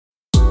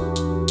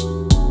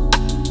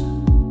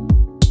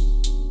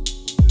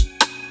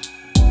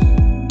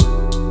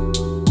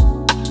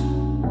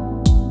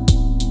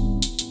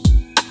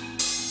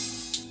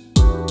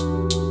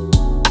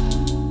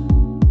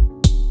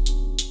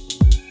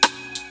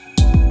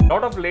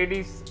lot of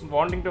ladies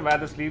wanting to wear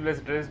the sleeveless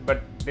dress,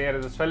 but there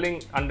is a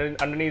swelling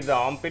underneath the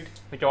armpit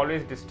which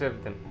always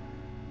disturbs them,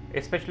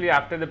 especially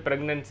after the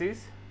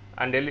pregnancies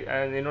and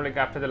like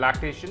after the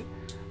lactation.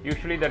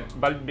 Usually that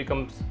bulge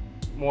becomes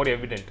more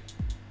evident.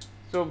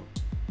 So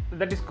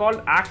that is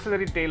called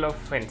axillary tail of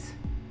Spence.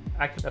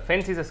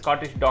 Spence is a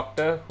Scottish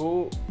doctor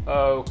who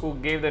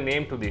gave the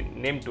name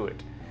to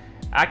it.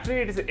 Actually,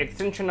 it is an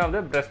extension of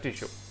the breast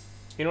tissue.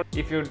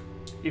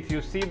 If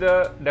you see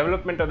the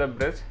development of the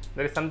breast,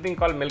 there is something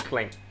called milk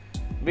line,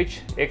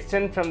 which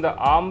extends from the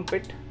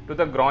armpit to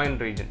the groin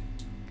region.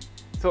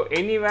 So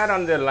anywhere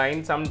on the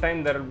line,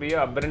 sometimes there will be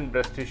a aberrant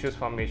breast tissues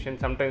formation.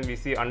 Sometimes we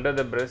see under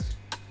the breast,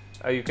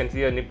 you can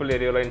see a nipple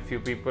areola in few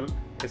people,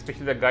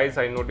 especially the guys.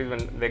 I notice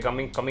when they're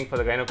coming for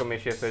the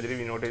gynecomastia surgery,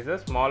 we notice a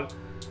small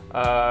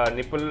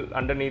nipple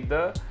underneath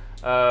the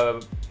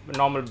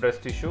normal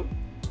breast tissue,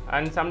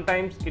 and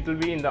sometimes it will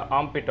be in the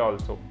armpit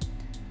also.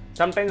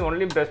 Sometimes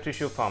only breast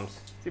tissue forms.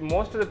 See,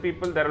 most of the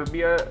people, there will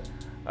be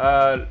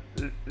a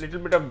little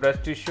bit of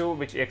breast tissue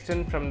which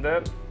extends from the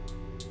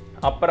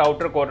upper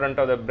outer quadrant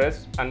of the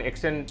breast and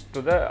extend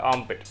to the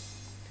armpit.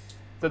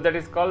 So that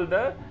is called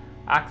the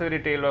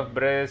axillary tail of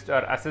breast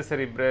or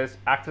accessory breast,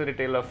 axillary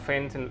tail of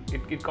Spence, and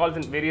it calls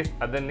in various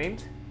other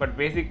names. But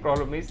basic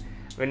problem is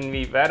when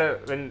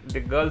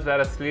the girls wear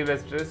a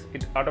sleeveless dress,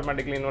 it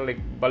automatically like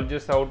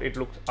bulges out. It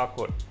looks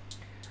awkward.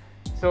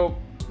 So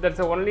that's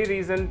the only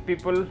reason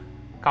people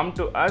come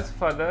to us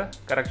for the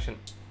correction.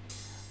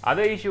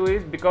 Other issue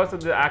is because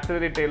of the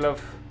axillary tail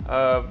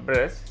of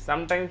breast,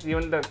 sometimes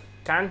even the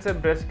cancer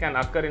breast can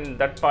occur in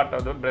that part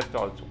of the breast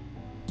also.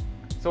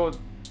 So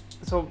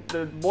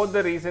both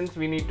the reasons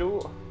we need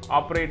to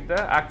operate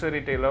the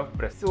axillary tail of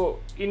breast. So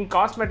in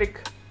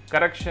cosmetic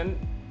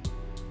correction,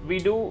 we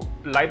do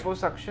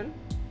liposuction,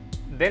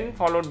 then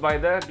followed by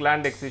the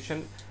gland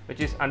excision, which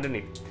is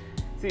underneath.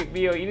 See,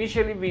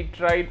 initially we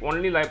tried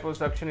only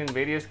liposuction in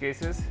various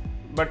cases,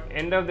 but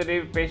end of the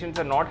day patients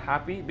are not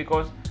happy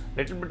because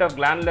little bit of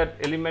glandular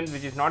element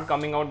which is not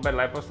coming out by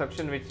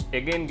liposuction, which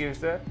again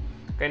gives a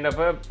kind of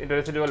a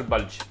residual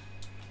bulge.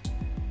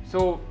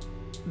 So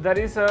there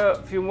is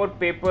a few more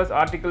papers,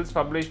 articles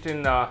published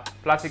in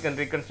Plastic and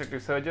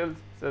Reconstructive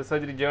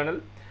Surgery Journal,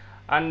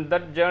 and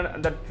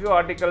that few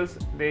articles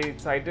they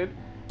cited,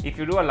 if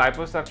you do a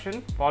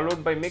liposuction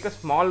followed by make a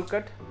small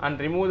cut and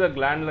remove the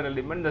glandular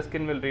element, the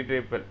skin will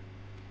redrape well.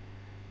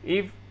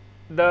 If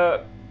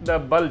the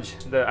bulge,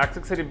 the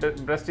accessory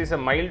breast is a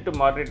mild to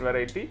moderate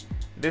variety,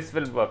 this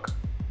will work.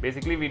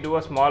 Basically, we do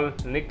a small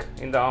nick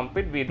in the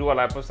armpit, we do a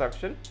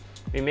liposuction,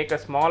 we make a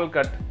small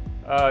cut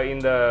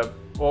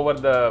over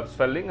the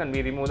swelling, and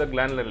we remove the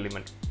glandular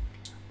element.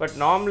 But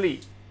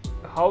normally,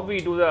 how we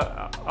do the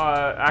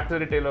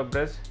axillary tail of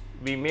breast,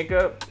 we make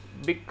a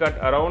big cut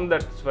around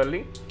that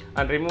swelling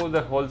and remove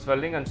the whole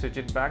swelling and stitch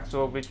it back.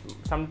 So which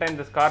sometimes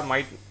the scar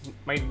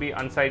might be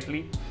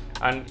unsightly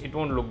and it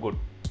won't look good.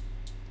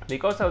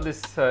 Because of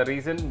this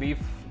reason,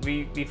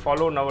 we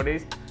follow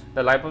nowadays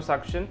the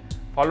liposuction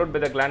followed by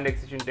the gland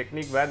excision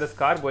technique, where the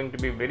scar going to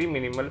be very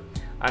minimal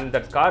and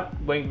that scar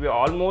going to be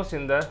almost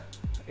in the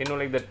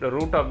like the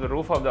root of the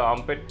roof of the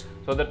armpit,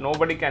 so that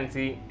nobody can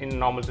see in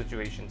normal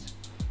situations.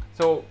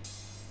 So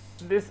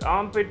this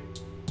armpit,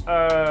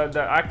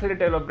 the axillary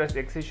tail of breast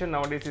excision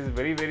nowadays is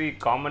very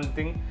common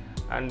thing,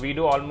 and we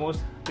do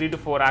almost 3 to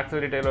 4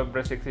 axillary tail of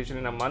breast excision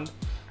in a month,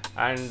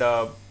 and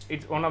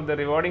it's one of the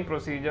rewarding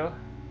procedure,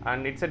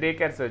 and it's a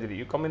daycare surgery.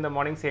 You come in the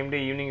morning, same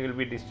day evening you will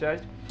be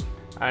discharged,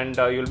 and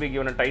you will be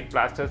given a tight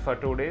plaster for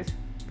 2 days.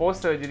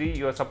 Post surgery,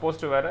 you are supposed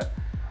to wear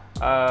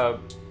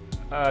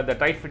the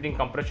tight fitting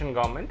compression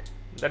garment.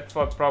 That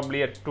for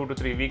probably 2 to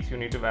 3 weeks you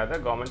need to wear the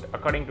garment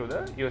according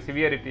to your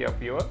severity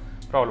of your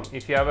problem.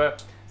 If you have a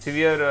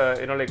severe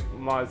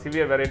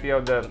severe variety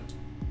of the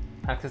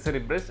accessory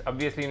breast,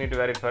 obviously you need to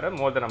wear it for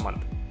more than a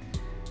month.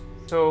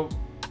 So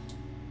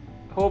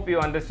hope you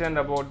understand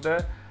about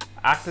the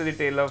axillary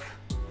tail of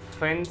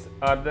Spence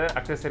or the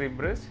accessory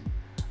breast,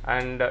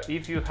 and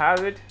if you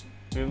have it,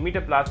 you meet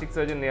a plastic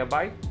surgeon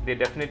nearby, they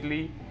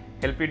definitely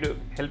help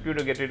you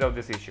to get rid of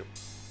this issue.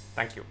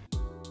 Thank you.